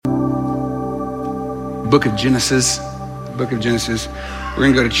book of Genesis. We're going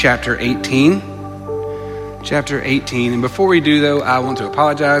to go to chapter 18. Chapter 18. And before we do, though, I want to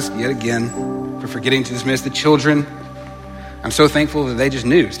apologize yet again for forgetting to dismiss the children. I'm so thankful that they just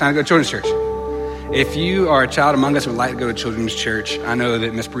knew it's time to go to children's church. If you are a child among us who would like to go to children's church, I know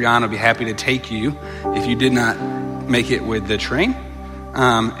that Miss Brianna will be happy to take you if you did not make it with the train.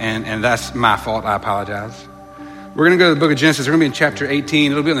 And that's my fault. I apologize. We're going to go to the book of Genesis. We're going to be in chapter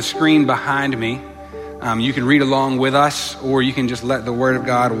 18. It'll be on the screen behind me. You can read along with us, or you can just let the word of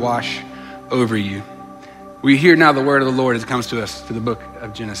God wash over you. We hear now the word of the Lord as it comes to us through the book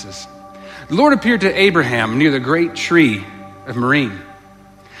of Genesis. The Lord appeared to Abraham near the great tree of Moreh,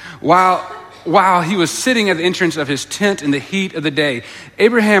 while he was sitting at the entrance of his tent in the heat of the day.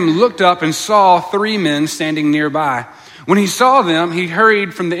 Abraham looked up and saw 3 men standing nearby. When he saw them, he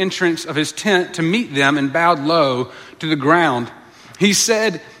hurried from the entrance of his tent to meet them and bowed low to the ground. He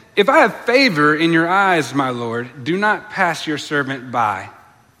said, "If I have favor in your eyes, my Lord, do not pass your servant by.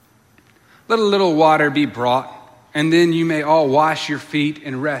 Let a little water be brought, and then you may all wash your feet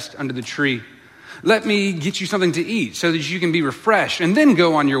and rest under the tree. Let me get you something to eat so that you can be refreshed, and then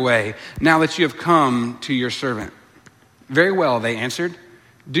go on your way, now that you have come to your servant." "Very well," they answered.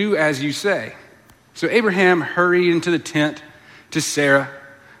 "Do as you say." So Abraham hurried into the tent to Sarah.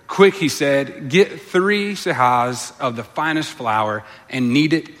 "Quick," he said, "get 3 seahs of the finest flour and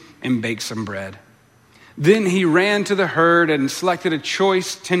knead it and bake some bread." Then he ran to the herd and selected a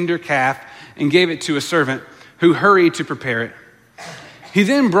choice tender calf and gave it to a servant who hurried to prepare it. He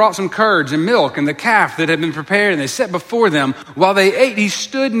then brought some curds and milk and the calf that had been prepared, and they set before them. While they ate, he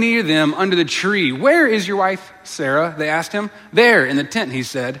stood near them under the tree. "Where is your wife, Sarah?" they asked him. "There, in the tent," he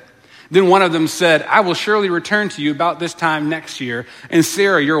said. Then one of them said, "I will surely return to you about this time next year, and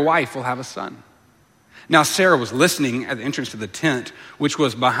Sarah, your wife, will have a son." Now Sarah was listening at the entrance to the tent, which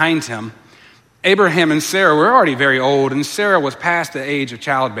was behind him. Abraham and Sarah were already very old, and Sarah was past the age of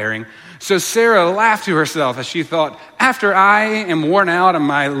childbearing. So Sarah laughed to herself as she thought, "After I am worn out and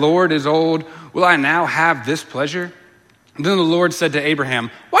my Lord is old, will I now have this pleasure?" And then the Lord said to Abraham,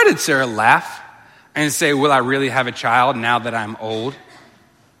 "Why did Sarah laugh and say, 'Will I really have a child now that I'm old?'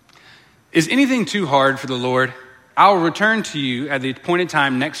 Is anything too hard for the Lord? I will return to you at the appointed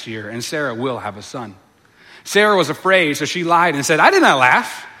time next year, and Sarah will have a son." Sarah was afraid, so she lied and said, "I did not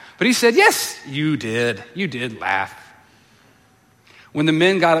laugh." But he said, "Yes, you did. You did laugh." When the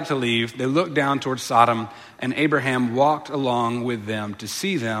men got up to leave, they looked down towards Sodom, and Abraham walked along with them to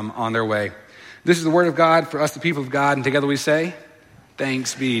see them on their way. This is the word of God for us, the people of God, and together we say,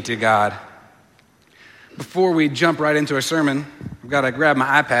 "Thanks be to God." Before we jump right into our sermon, I've got to grab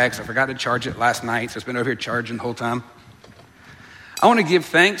my iPad because I forgot to charge it last night, so it's been over here charging the whole time. I want to give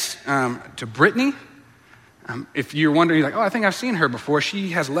thanks to Brittany. If you're wondering, you're like, "Oh, I think I've seen her before." She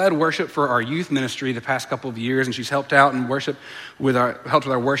has led worship for our youth ministry the past couple of years, and she's helped out in worship helped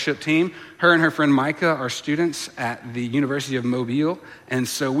with our worship team. Her and her friend Micah are students at the University of Mobile, and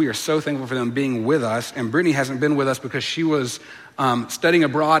so we are so thankful for them being with us. And Brittany hasn't been with us because she was studying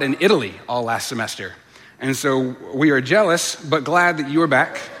abroad in Italy all last semester. And so we are jealous, but glad that you are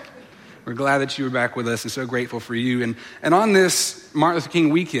back. We're glad that you were back with us and so grateful for you. And on this Martin Luther King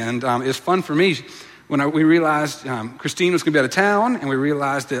weekend, it's fun for me. When we realized Christine was going to be out of town, and we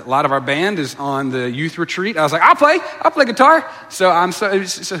realized that a lot of our band is on the youth retreat, I was like, I'll play guitar. So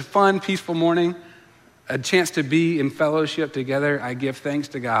it's a fun, peaceful morning, a chance to be in fellowship together. I give thanks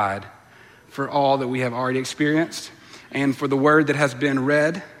to God for all that we have already experienced and for the word that has been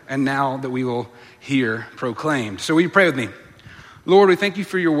read and now that we will hear proclaimed. So will you pray with me? Lord, we thank you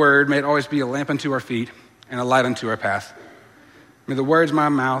for your word. May it always be a lamp unto our feet and a light unto our path. May the words of my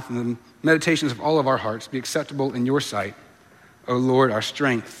mouth and the meditations of all of our hearts be acceptable in your sight, O Lord, our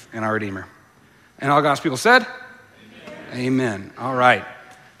strength and our Redeemer. And all God's people said, Amen. All right.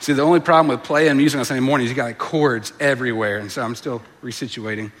 See, the only problem with playing music on Sunday morning is you got like chords everywhere, and so I'm still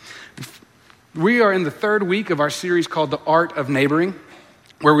resituating. We are in the 3rd week of our series called The Art of Neighboring,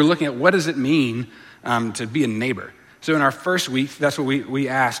 where we're looking at what does it mean to be a neighbor. So in our first week, that's what we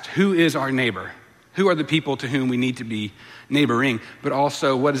asked, who is our neighbor? Who are the people to whom we need to be neighboring? But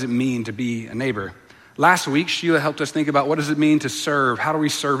also, what does it mean to be a neighbor? Last week, Sheila helped us think about what does it mean to serve? How are we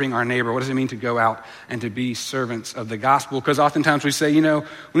serving our neighbor? What does it mean to go out and to be servants of the gospel? Because oftentimes we say, we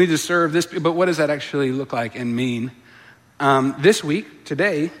need to serve this, but what does that actually look like and mean? This week,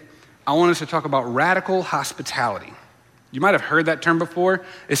 today, I want us to talk about radical hospitality. You might have heard that term before.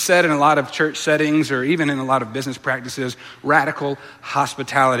 It's said in a lot of church settings or even in a lot of business practices, radical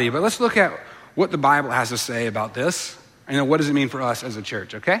hospitality. But let's look at what the Bible has to say about this, and then what does it mean for us as a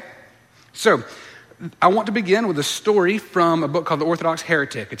church, okay? So I want to begin with a story from a book called The Orthodox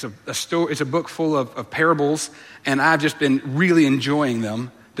Heretic. It's a book full of parables, and I've just been really enjoying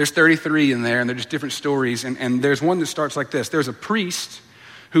them. There's 33 in there, and they're just different stories. And there's one that starts like this. There's a priest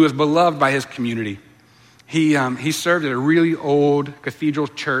who is beloved by his community. He served at a really old cathedral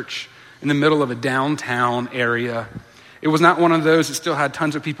church in the middle of a downtown area. It was not one of those that still had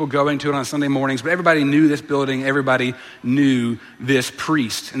tons of people going to it on Sunday mornings, but everybody knew this building. Everybody knew this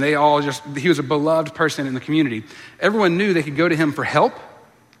priest. And he was a beloved person in the community. Everyone knew they could go to him for help,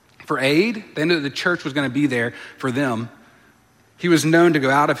 for aid. They knew that the church was going to be there for them. He was known to go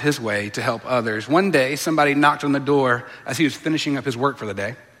out of his way to help others. One day, somebody knocked on the door as he was finishing up his work for the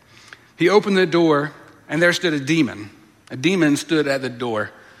day. He opened the door, and there stood a demon. A demon stood at the door.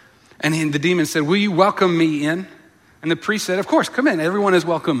 And the demon said, "Will you welcome me in?" And the priest said, "Of course, come in. Everyone is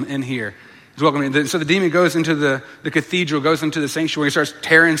welcome in here." He's welcome in. So the demon goes into the cathedral, goes into the sanctuary, he starts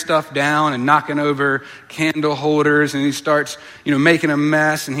tearing stuff down and knocking over candle holders, and he starts, making a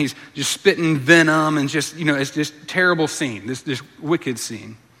mess, and he's just spitting venom, and just, it's this terrible scene, this wicked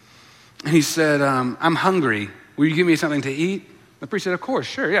scene. And he said, "I'm hungry. Will you give me something to eat?" The priest said, "Of course,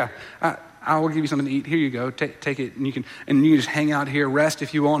 sure, yeah. I will give you something to eat. Here you go. Take it, and you can just hang out here, rest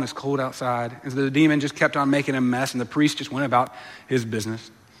if you want. It's cold outside." And so the demon just kept on making a mess, and the priest just went about his business.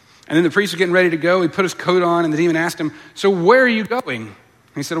 And then the priest was getting ready to go. He put his coat on, and the demon asked him, "So where are you going?" And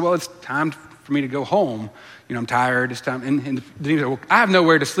he said, "Well, it's time for me to go home. I'm tired. It's time." And the demon said, "Well, I have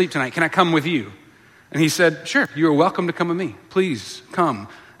nowhere to sleep tonight. Can I come with you?" And he said, "Sure. You are welcome to come with me. Please come."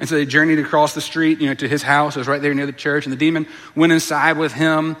 And so they journeyed across the street, to his house. It was right there near the church. And the demon went inside with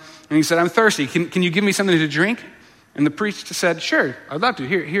him. And he said, "I'm thirsty. Can you give me something to drink?" And the priest said, "Sure, I'd love to.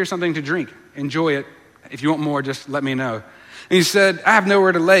 Here's something to drink. Enjoy it. If you want more, just let me know." And he said, "I have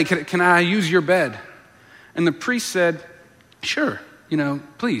nowhere to lay. Can I use your bed?" And the priest said, "Sure.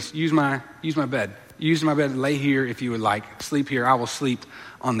 Please use my bed. Use my bed. Lay here if you would like. Sleep here. I will sleep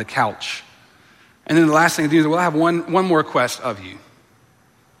on the couch." And then the last thing the demon said, "Well, I have one more request of you.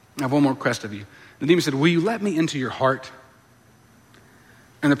 I have one more request of you." The demon said, "Will you let me into your heart?"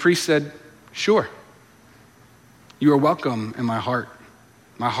 And the priest said, "Sure. You are welcome in my heart.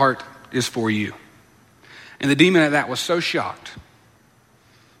 My heart is for you." And the demon at that was so shocked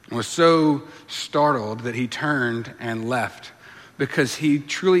and was so startled that he turned and left, because he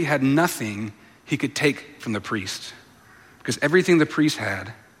truly had nothing he could take from the priest. Because everything the priest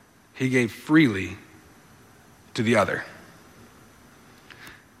had, he gave freely to the other.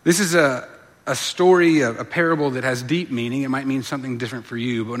 This is a story, a parable that has deep meaning. It might mean something different for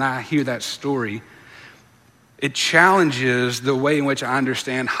you, but when I hear that story, it challenges the way in which I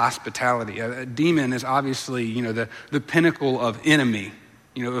understand hospitality. A demon is obviously, the pinnacle of enemy.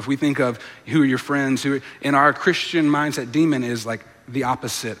 If we think of who are your friends, in our Christian mindset, demon is like the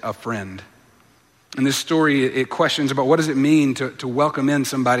opposite of friend. In this story, it questions about what does it mean to welcome in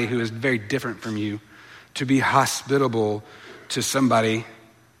somebody who is very different from you, to be hospitable to somebody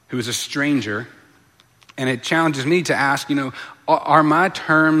who is a stranger. And it challenges me to ask, are my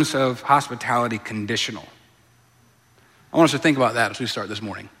terms of hospitality conditional? I want us to think about that as we start this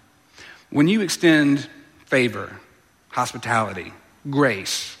morning. When you extend favor, hospitality,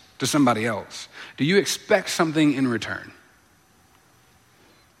 grace to somebody else, do you expect something in return?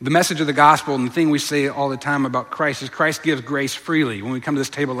 The message of the gospel and the thing we say all the time about Christ is Christ gives grace freely. When we come to this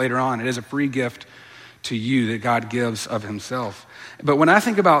table later on, it is a free gift to you that God gives of himself. But when I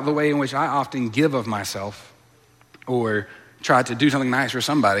think about the way in which I often give of myself or try to do something nice for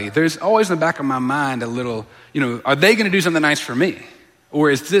somebody, there's always in the back of my mind a little, are they going to do something nice for me? Or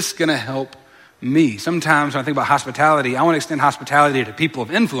is this going to help me? Sometimes when I think about hospitality, I want to extend hospitality to people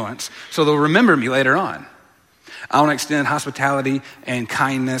of influence so they'll remember me later on. I want to extend hospitality and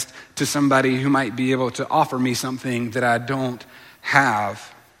kindness to somebody who might be able to offer me something that I don't have.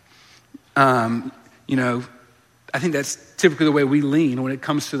 I think that's typically the way we lean when it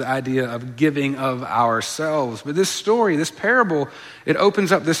comes to the idea of giving of ourselves. But this story, this parable, it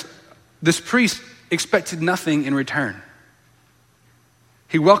opens up this priest expected nothing in return.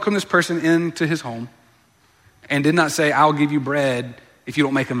 He welcomed this person into his home and did not say, "I'll give you bread if you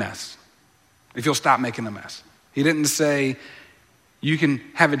don't make a mess, if you'll stop making a mess." He didn't say, "You can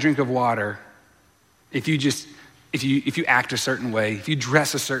have a drink of water if you act a certain way, if you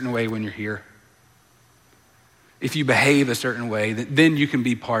dress a certain way when you're here. If you behave a certain way, then you can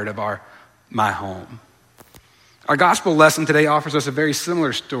be part of my home." Our gospel lesson today offers us a very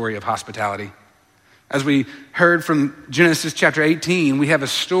similar story of hospitality. As we heard from Genesis chapter 18, we have a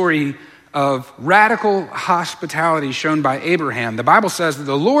story of radical hospitality shown by Abraham. The Bible says that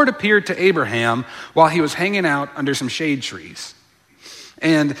the Lord appeared to Abraham while he was hanging out under some shade trees.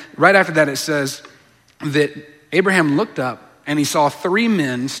 And right after that it says, that Abraham looked up and he saw 3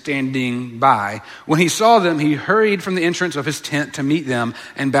 men standing by. When he saw them, he hurried from the entrance of his tent to meet them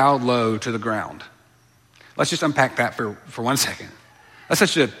and bowed low to the ground. Let's just unpack that for 1 second. That's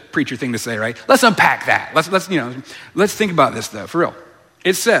such a preacher thing to say, right? Let's unpack that. Let's think about this though, for real.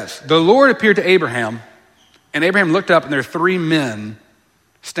 It says, the Lord appeared to Abraham, and Abraham looked up and there are 3 men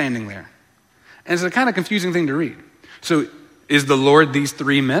standing there. And it's a kind of confusing thing to read. So is the Lord these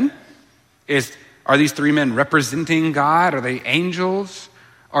 3 men? Are these 3 men representing God? Are they angels?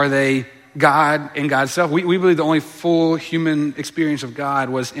 Are they God and God's self? We believe the only full human experience of God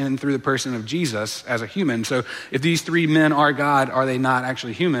was in through the person of Jesus as a human. So if these 3 men are God, are they not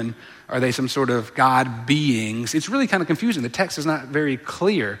actually human? Are they some sort of God beings? It's really kind of confusing. The text is not very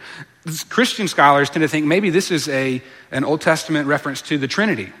clear. Christian scholars tend to think maybe this is an Old Testament reference to the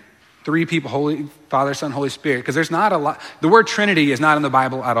Trinity. 3 people, Holy Father, Son, Holy Spirit. Because there's not a lot, the word Trinity is not in the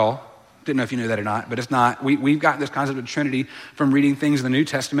Bible at all. Didn't know if you knew that or not, but it's not. We've gotten this concept of Trinity from reading things in the New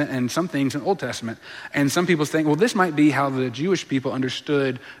Testament and some things in the Old Testament. And some people think, well, this might be how the Jewish people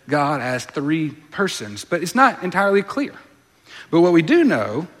understood God as 3 persons, but it's not entirely clear. But what we do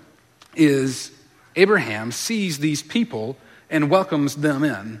know is Abraham sees these people and welcomes them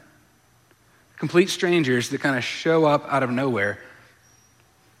in. Complete strangers that kind of show up out of nowhere.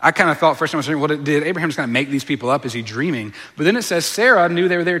 I kind of thought first time I was thinking, well, did Abraham just kind of make these people up? Is he dreaming? But then it says Sarah knew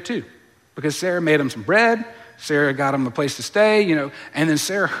they were there too. Because Sarah made them some bread, Sarah got them a place to stay, and then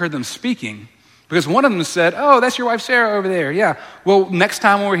Sarah heard them speaking. Because one of them said, oh, that's your wife Sarah over there. Yeah, well, next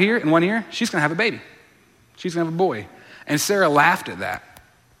time we're here in 1 year, she's going to have a baby. She's going to have a boy. And Sarah laughed at that.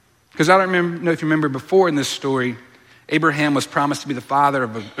 Because I don't know if you remember before in this story, Abraham was promised to be the father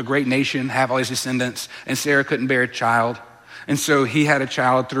of a great nation, have all his descendants, and Sarah couldn't bear a child. And so he had a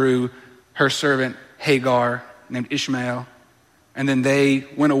child through her servant Hagar named Ishmael. And then they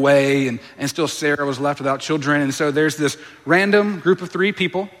went away, and still Sarah was left without children. And so there's this random group of 3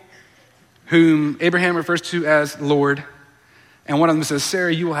 people whom Abraham refers to as Lord. And one of them says,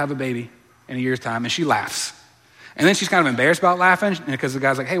 Sarah, you will have a baby in a year's time. And she laughs. And then she's kind of embarrassed about laughing because the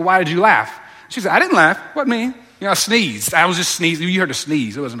guy's like, hey, why did you laugh? She said, I didn't laugh. What, me? I sneezed. I was just sneezing. You heard a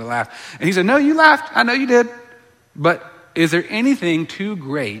sneeze. It wasn't a laugh. And he said, no, you laughed. I know you did. But is there anything too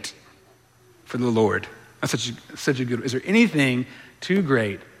great for the Lord? That's such a good, is there anything too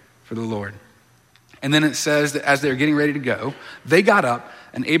great for the Lord? And then it says that as they're getting ready to go, they got up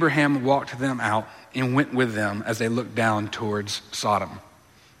and Abraham walked them out and went with them as they looked down towards Sodom.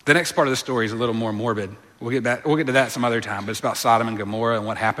 The next part of the story is a little more morbid. We'll get to that some other time, but it's about Sodom and Gomorrah and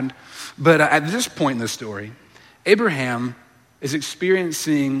what happened. But at this point in the story, Abraham is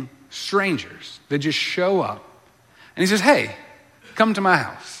experiencing strangers that just show up. And he says, hey, come to my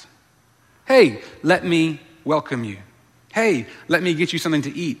house. Hey, let me welcome you. Hey, let me get you something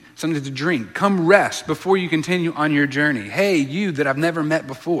to eat, something to drink. Come rest before you continue on your journey. Hey, you that I've never met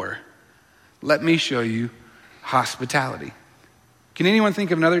before, let me show you hospitality. Can anyone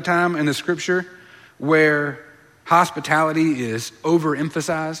think of another time in the scripture where hospitality is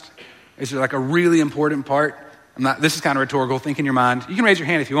overemphasized? Is it like a really important part? This is kind of rhetorical. Think in your mind. You can raise your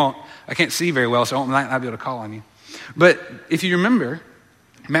hand if you want. I can't see very well, so I might not be able to call on you. But if you remember,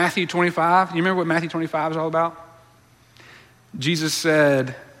 Matthew 25, you remember what Matthew 25 is all about? Jesus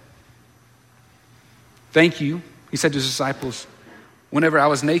said, thank you. He said to his disciples, whenever I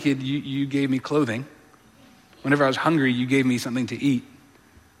was naked, you gave me clothing. Whenever I was hungry, you gave me something to eat.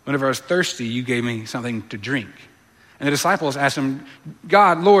 Whenever I was thirsty, you gave me something to drink. And the disciples asked him,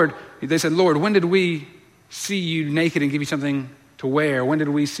 Lord, they said, Lord, when did we see you naked and give you something to wear? When did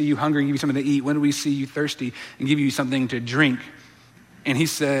we see you hungry and give you something to eat? When did we see you thirsty and give you something to drink? And he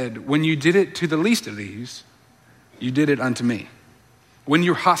said, when you did it to the least of these, you did it unto me. When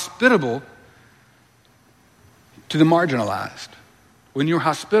you're hospitable to the marginalized, when you're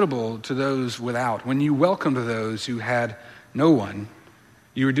hospitable to those without, when you welcomed those who had no one,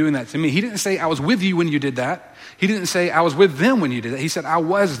 you were doing that to me. He didn't say, I was with you when you did that. He didn't say, I was with them when you did that. He said, I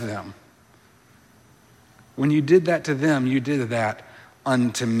was them. When you did that to them, you did that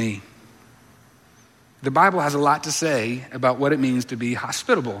unto me. The Bible has a lot to say about what it means to be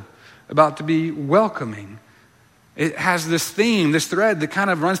hospitable, about to be welcoming. It has this theme, this thread that kind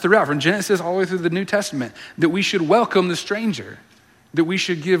of runs throughout from Genesis all the way through the New Testament, that we should welcome the stranger, that we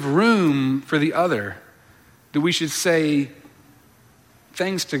should give room for the other, that we should say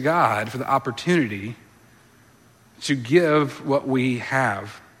thanks to God for the opportunity to give what we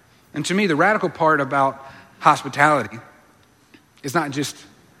have. And to me, the radical part about hospitality is not just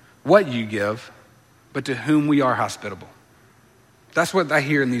what you give, but to whom we are hospitable. That's what I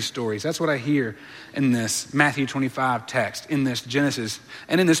hear in these stories. That's what I hear in this Matthew 25 text, in this Genesis,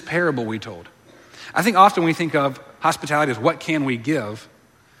 and in this parable we told. I think often we think of hospitality as what can we give,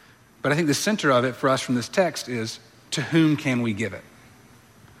 but I think the center of it for us from this text is to whom can we give it?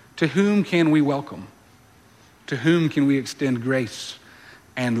 To whom can we welcome? To whom can we extend grace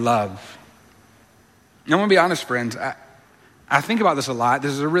and love? And I'm going to be honest, friends, I think about this a lot.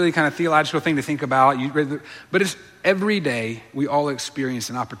 This is a really kind of theological thing to think about, but it's every day we all experience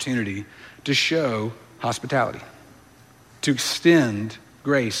an opportunity to show hospitality, to extend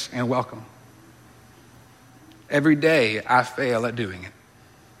grace and welcome. Every day I fail at doing it.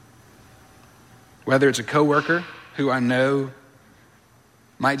 Whether it's a coworker who I know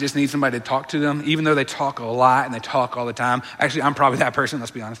might just need somebody to talk to them, even though they talk a lot and they talk all the time. Actually, I'm probably that person,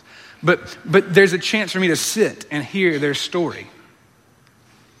 let's be honest. But there's a chance for me to sit and hear their story.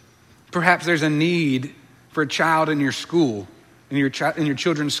 Perhaps there's a need for a child in your school, in your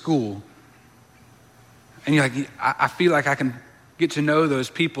children's school. And you're like, I feel like I can get to know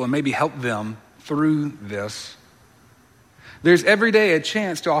those people and maybe help them through this. There's every day a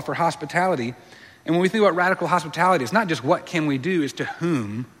chance to offer hospitality. And when we think about radical hospitality, it's not just what can we do, it's to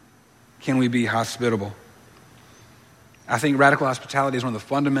whom can we be hospitable. I think radical hospitality is one of the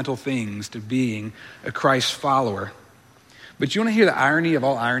fundamental things to being a Christ follower. But you want to hear the irony of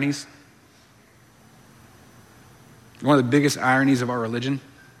all ironies? One of the biggest ironies of our religion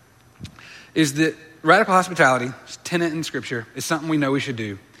is that radical hospitality is a tenet in Scripture. It's something we know we should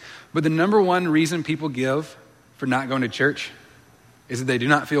do. But the number one reason people give for not going to church is that they do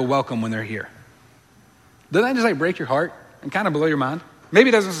not feel welcome when they're here. Doesn't that just break your heart and kind of blow your mind? Maybe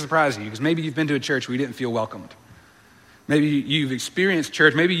it doesn't surprise you because maybe you've been to a church where you didn't feel welcomed. Maybe you've experienced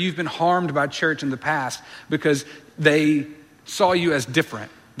church. Maybe you've been harmed by church in the past because they saw you as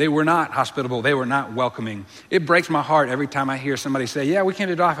different. They were not hospitable. They were not welcoming. It breaks my heart every time I hear somebody say, yeah, we came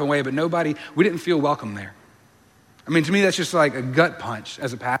to Dauphin Way, but we didn't feel welcome there. I mean, to me, that's just like a gut punch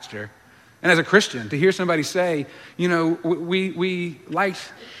as a pastor and as a Christian to hear somebody say, we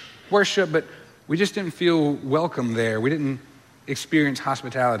liked worship, but we just didn't feel welcome there. We didn't experience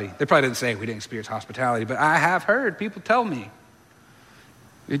hospitality. They probably didn't say we didn't experience hospitality, but I have heard people tell me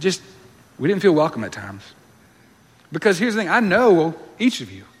we didn't feel welcome at times. Because here's the thing, I know each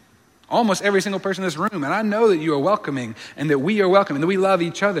of you, almost every single person in this room, and I know that you are welcoming and that we are welcoming, and that we love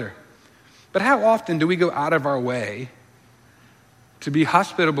each other. But how often do we go out of our way to be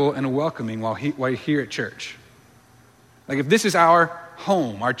hospitable and welcoming while you're here at church? Like if this is our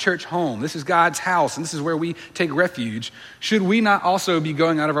home, our church home, this is God's house, and this is where we take refuge, should we not also be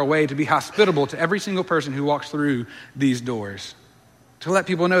going out of our way to be hospitable to every single person who walks through these doors? To let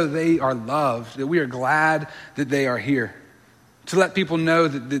people know that they are loved, that we are glad that they are here. To let people know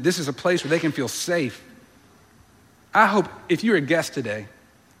that this is a place where they can feel safe. I hope if you're a guest today,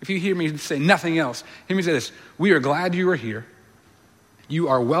 if you hear me say nothing else, hear me say this: we are glad you are here, you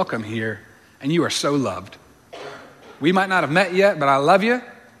are welcome here, and you are so loved. We might not have met yet, but I love you.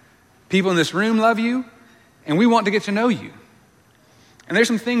 People in this room love you, and we want to get to know you. And there's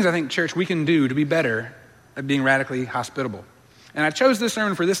some things I think, church, we can do to be better at being radically hospitable. And I chose this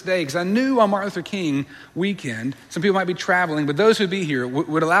sermon for this day because I knew on Martin Luther King weekend, some people might be traveling, but those who'd be here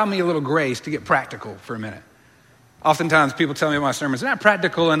would allow me a little grace to get practical for a minute. Oftentimes people tell me in my sermons, they're not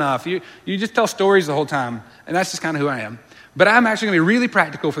practical enough. You just tell stories the whole time, and that's just kind of who I am. But I'm actually going to be really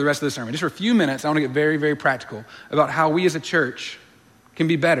practical for the rest of the sermon. Just for a few minutes, I want to get very, very practical about how we as a church can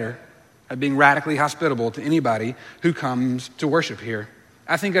be better at being radically hospitable to anybody who comes to worship here.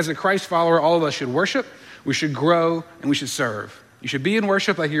 I think as a Christ follower, all of us should worship, we should grow, and we should serve. You should be in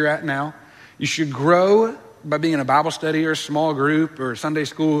worship like you're at now. You should grow by being in a Bible study or a small group or Sunday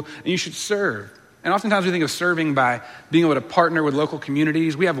school, and you should serve. And oftentimes we think of serving by being able to partner with local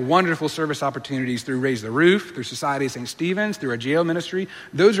communities. We have wonderful service opportunities through Raise the Roof, through Society of St. Stephen's, through our jail ministry.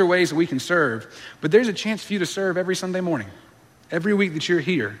 Those are ways that we can serve. But there's a chance for you to serve every Sunday morning. Every week that you're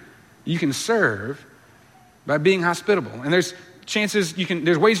here, you can serve by being hospitable. And there's ways you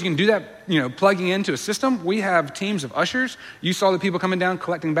can do that, plugging into a system. We have teams of ushers. You saw the people coming down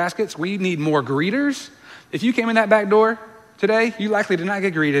collecting baskets. We need more greeters. If you came in that back door today, you likely did not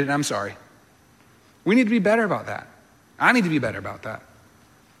get greeted, and I'm sorry. We need to be better about that. I need to be better about that.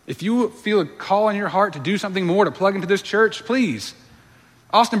 If you feel a call in your heart to do something more, to plug into this church, please.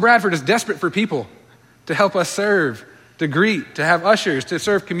 Austin Bradford is desperate for people to help us serve, to greet, to have ushers, to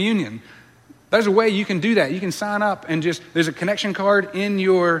serve communion. There's a way you can do that. You can sign up and there's a connection card in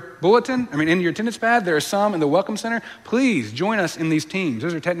your bulletin, in your attendance pad. There are some in the Welcome Center. Please join us in these teams.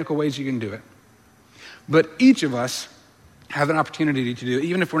 Those are technical ways you can do it. But each of us have an opportunity to do it,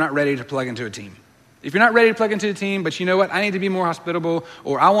 even if we're not ready to plug into a team. If you're not ready to plug into a team, but you know what, I need to be more hospitable,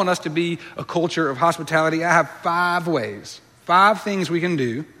 or I want us to be a culture of hospitality, I have 5 things we can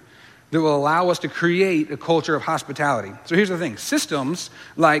do that will allow us to create a culture of hospitality. So here's the thing. Systems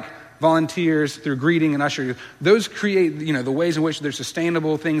like volunteers through greeting and ushering, those create, the ways in which there's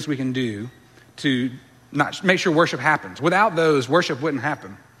sustainable things we can do to not make sure worship happens. Without those, worship wouldn't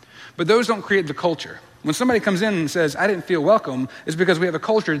happen. But those don't create the culture. When somebody comes in and says, I didn't feel welcome, it's because we have a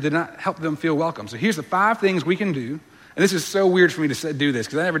culture that did not help them feel welcome. So here's the 5 things we can do. And this is so weird for me to do this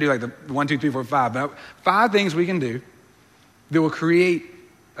because I never do like the 1, 2, 3, 4, 5. But 5 things we can do that will create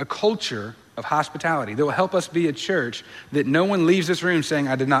a culture of hospitality, that will help us be a church that no one leaves this room saying,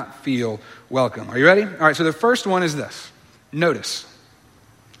 I did not feel welcome. Are you ready? All right, so the first one is this. Notice.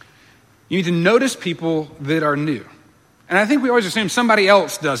 You need to notice people that are new. And I think we always assume somebody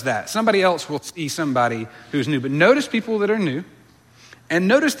else does that. Somebody else will see somebody who's new. But notice people that are new. And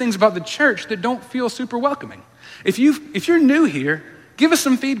notice things about the church that don't feel super welcoming. If you're new here, give us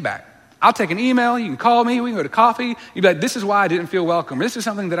some feedback. I'll take an email. You can call me. We can go to coffee. You'd be like, this is why I didn't feel welcome. Or this is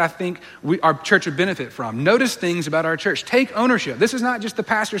something that I think our church would benefit from. Notice things about our church. Take ownership. This is not just the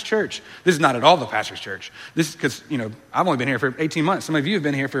pastor's church. This is not at all the pastor's church. This is because, I've only been here for 18 months. Some of you have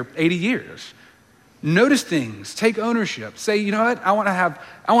been here for 80 years. Notice things. Take ownership. Say, you know what? I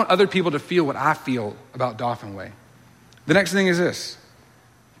want other people to feel what I feel about Dauphin Way. The next thing is this.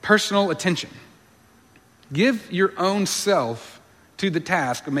 Personal attention. Give your own self to the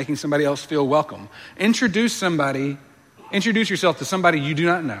task of making somebody else feel welcome. Introduce yourself to somebody you do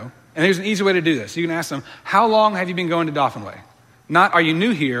not know. And there's an easy way to do this. You can ask them, how long have you been going to Dauphin Way? Not, are you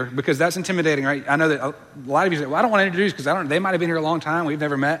new here? Because that's intimidating, right? I know that a lot of you say, well, I don't want to introduce because they might have been here a long time. We've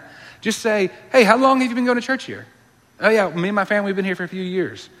never met. Just say, hey, how long have you been going to church here? Oh yeah, me and my family, we've been here for a few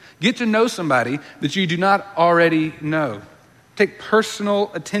years. Get to know somebody that you do not already know. Take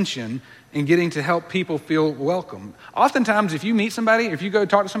personal attention in getting to help people feel welcome. Oftentimes, if you meet somebody, if you go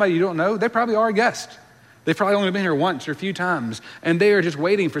talk to somebody you don't know, they probably are a guest. They've probably only been here once or a few times, and they are just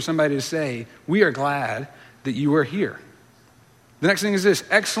waiting for somebody to say, we are glad that you are here. The next thing is this,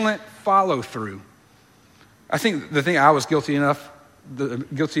 excellent follow-through. I think the thing I was guilty of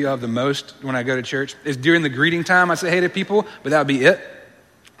the most when I go to church is during the greeting time, I say hey to people, but that would be it,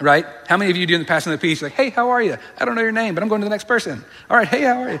 right? How many of you doing the passing of the peace, like, hey, how are you? I don't know your name, but I'm going to the next person. All right, hey,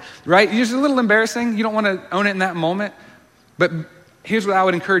 how are you? Right? It's just a little embarrassing. You don't want to own it in that moment. But here's what I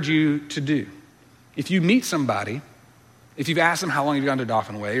would encourage you to do. If you meet somebody, if you've asked them how long you've gone to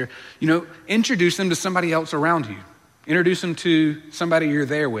Dauphin Way, or, introduce them to somebody else around you. Introduce them to somebody you're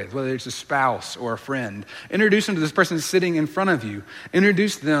there with, whether it's a spouse or a friend. Introduce them to this person sitting in front of you.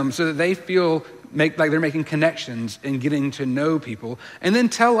 Introduce them so that they feel like they're making connections and getting to know people. And then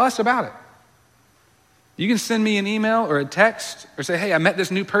tell us about it. You can send me an email or a text or say, hey, I met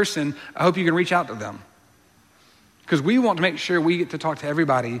this new person. I hope you can reach out to them. Because we want to make sure we get to talk to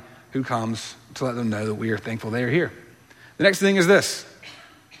everybody who comes to let them know that we are thankful they are here. The next thing is this.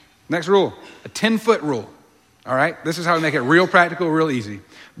 Next rule, a 10-foot rule. All right? This is how we make it real practical, real easy.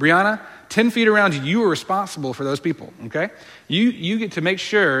 Brianna, 10 feet around you, you are responsible for those people, okay? You get to make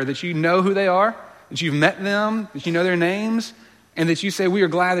sure that you know who they are, that you've met them, that you know their names, and that you say, we are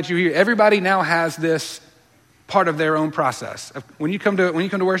glad that you're here. Everybody now has this part of their own process. When you come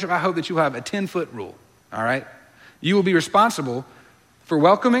to worship, I hope that you have a 10-foot rule, all right? You will be responsible for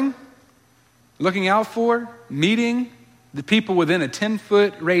welcoming, looking out for, meeting the people within a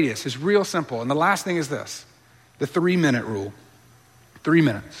 10-foot radius. It's real simple. And the last thing is this. The 3-minute rule. 3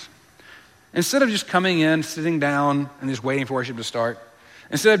 minutes. Instead of just coming in, sitting down, and just waiting for worship to start,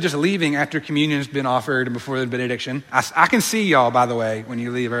 instead of just leaving after communion's been offered and before the benediction, I can see y'all, by the way, when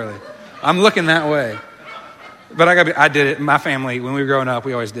you leave early. I'm looking that way. But I did it. My family, when we were growing up,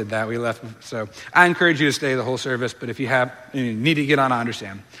 we always did that. We left. So I encourage you to stay the whole service, but if you need to get on, I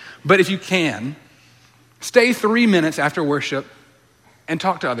understand. But if you can, stay 3 minutes after worship and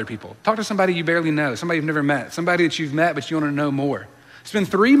talk to other people. Talk to somebody you barely know, somebody you've never met, somebody that you've met but you want to know more. Spend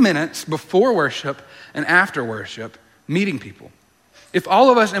 3 minutes before worship and after worship meeting people. If all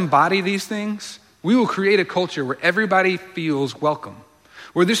of us embody these things, we will create a culture where everybody feels welcome.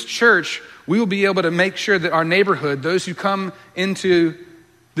 Where this church, we will be able to make sure that our neighborhood, those who come into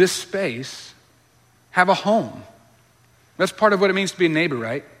this space, have a home. That's part of what it means to be a neighbor,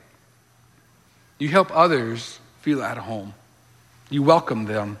 right? You help others feel at home. You welcome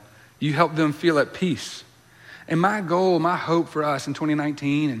them. You help them feel at peace. And my goal, my hope for us in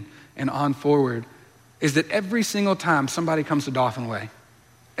 2019 and on forward is that every single time somebody comes to Dauphin Way,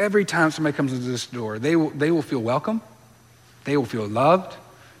 every time somebody comes into this door, they will feel welcome. They will feel loved.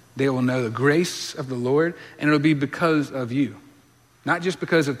 They will know the grace of the Lord, and it'll be because of you. Not just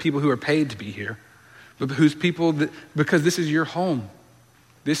because of people who are paid to be here, but because this is your home.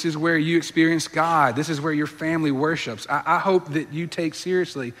 This is where you experience God. This is where your family worships. I hope that you take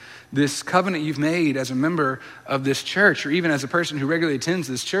seriously this covenant you've made as a member of this church, or even as a person who regularly attends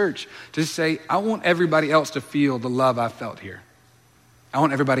this church, to say, I want everybody else to feel the love I felt here. I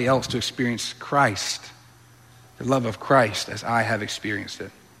want everybody else to experience Christ, the love of Christ as I have experienced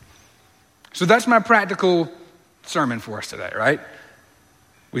it. So that's my practical sermon for us today, right?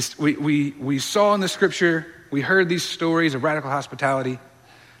 We saw in the scripture, we heard these stories of radical hospitality,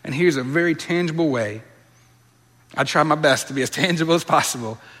 and here's a very tangible way. I try my best to be as tangible as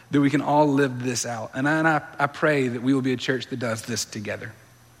possible that we can all live this out. And I pray that we will be a church that does this together.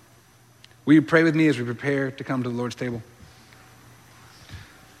 Will you pray with me as we prepare to come to the Lord's table?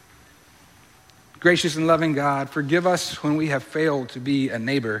 Gracious and loving God, forgive us when we have failed to be a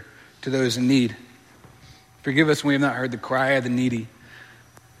neighbor to those in need. Forgive us when we have not heard the cry of the needy.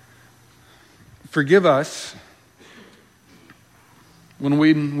 Forgive us when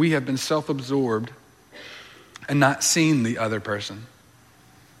we have been self-absorbed and not seen the other person,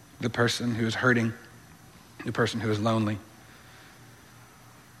 the person who is hurting, the person who is lonely.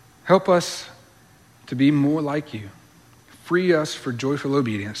 Help us to be more like you. Free us for joyful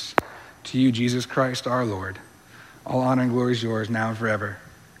obedience to you, Jesus Christ, our Lord. All honor and glory is yours now and forever.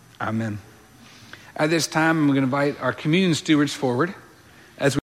 Amen. At this time, I'm going to invite our communion stewards forward.